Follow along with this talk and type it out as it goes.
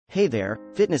Hey there,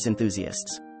 fitness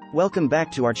enthusiasts. Welcome back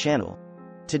to our channel.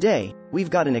 Today, we've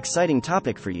got an exciting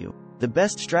topic for you: the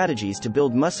best strategies to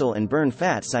build muscle and burn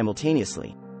fat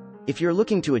simultaneously. If you're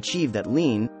looking to achieve that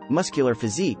lean, muscular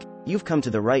physique, you've come to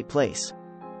the right place.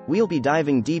 We'll be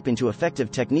diving deep into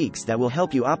effective techniques that will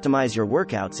help you optimize your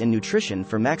workouts and nutrition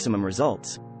for maximum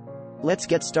results. Let's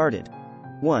get started.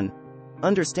 1.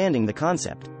 Understanding the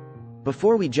concept.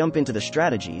 Before we jump into the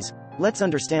strategies, let's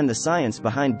understand the science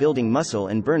behind building muscle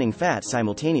and burning fat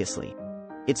simultaneously.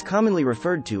 It's commonly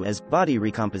referred to as body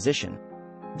recomposition.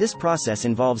 This process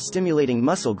involves stimulating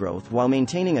muscle growth while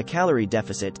maintaining a calorie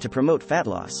deficit to promote fat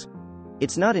loss.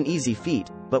 It's not an easy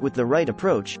feat, but with the right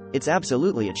approach, it's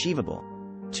absolutely achievable.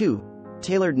 2.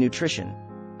 Tailored nutrition.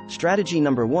 Strategy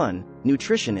number 1,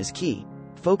 nutrition is key.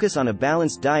 Focus on a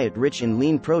balanced diet rich in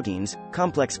lean proteins,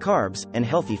 complex carbs, and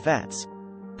healthy fats.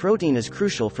 Protein is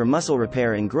crucial for muscle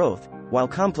repair and growth, while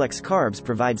complex carbs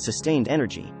provide sustained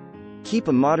energy. Keep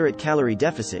a moderate calorie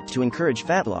deficit to encourage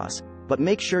fat loss, but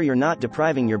make sure you're not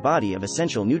depriving your body of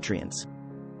essential nutrients.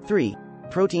 3.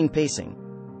 Protein pacing.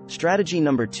 Strategy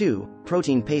number 2,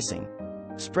 protein pacing.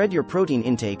 Spread your protein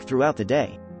intake throughout the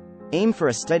day. Aim for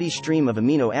a steady stream of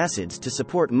amino acids to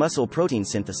support muscle protein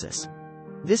synthesis.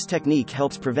 This technique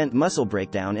helps prevent muscle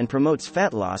breakdown and promotes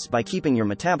fat loss by keeping your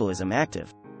metabolism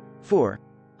active. 4.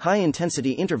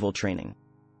 High-intensity interval training.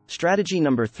 Strategy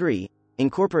number 3,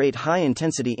 incorporate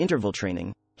high-intensity interval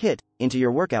training, HIIT, into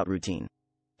your workout routine.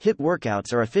 HIIT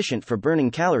workouts are efficient for burning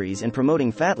calories and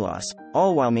promoting fat loss,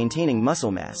 all while maintaining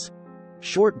muscle mass.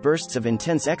 Short bursts of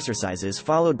intense exercises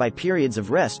followed by periods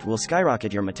of rest will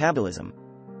skyrocket your metabolism.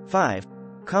 5.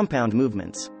 Compound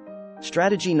movements.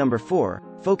 Strategy number 4,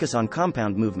 focus on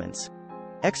compound movements.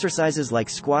 Exercises like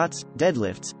squats,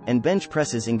 deadlifts, and bench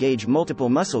presses engage multiple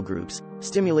muscle groups,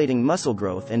 stimulating muscle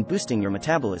growth and boosting your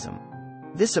metabolism.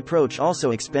 This approach also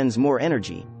expends more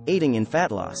energy, aiding in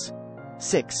fat loss.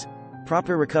 6.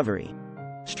 Proper recovery.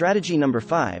 Strategy number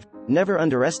 5, never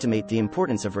underestimate the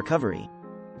importance of recovery.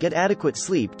 Get adequate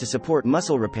sleep to support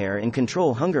muscle repair and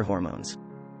control hunger hormones.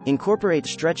 Incorporate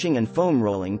stretching and foam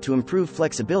rolling to improve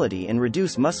flexibility and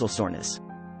reduce muscle soreness.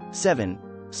 7.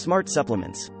 Smart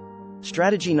supplements.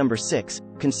 Strategy number 6,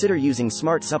 consider using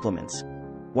smart supplements.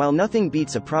 While nothing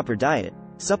beats a proper diet,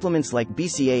 supplements like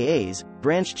BCAAs,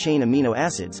 branched-chain amino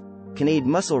acids, can aid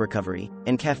muscle recovery,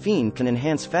 and caffeine can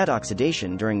enhance fat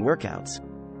oxidation during workouts.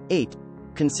 8.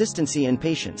 Consistency and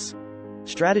patience.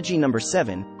 Strategy number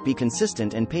 7, be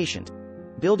consistent and patient.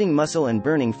 Building muscle and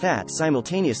burning fat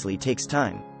simultaneously takes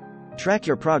time. Track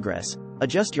your progress,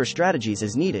 adjust your strategies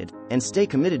as needed, and stay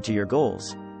committed to your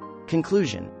goals.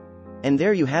 Conclusion. And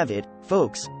there you have it,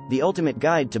 folks, the ultimate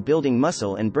guide to building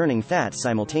muscle and burning fat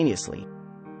simultaneously.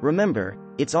 Remember,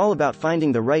 it's all about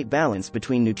finding the right balance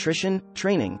between nutrition,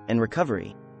 training, and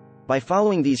recovery. By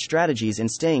following these strategies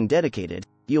and staying dedicated,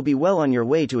 you'll be well on your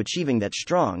way to achieving that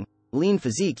strong, lean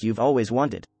physique you've always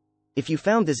wanted. If you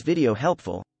found this video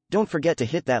helpful, don't forget to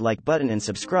hit that like button and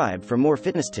subscribe for more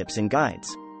fitness tips and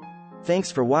guides.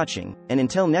 Thanks for watching, and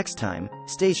until next time,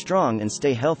 stay strong and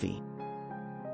stay healthy.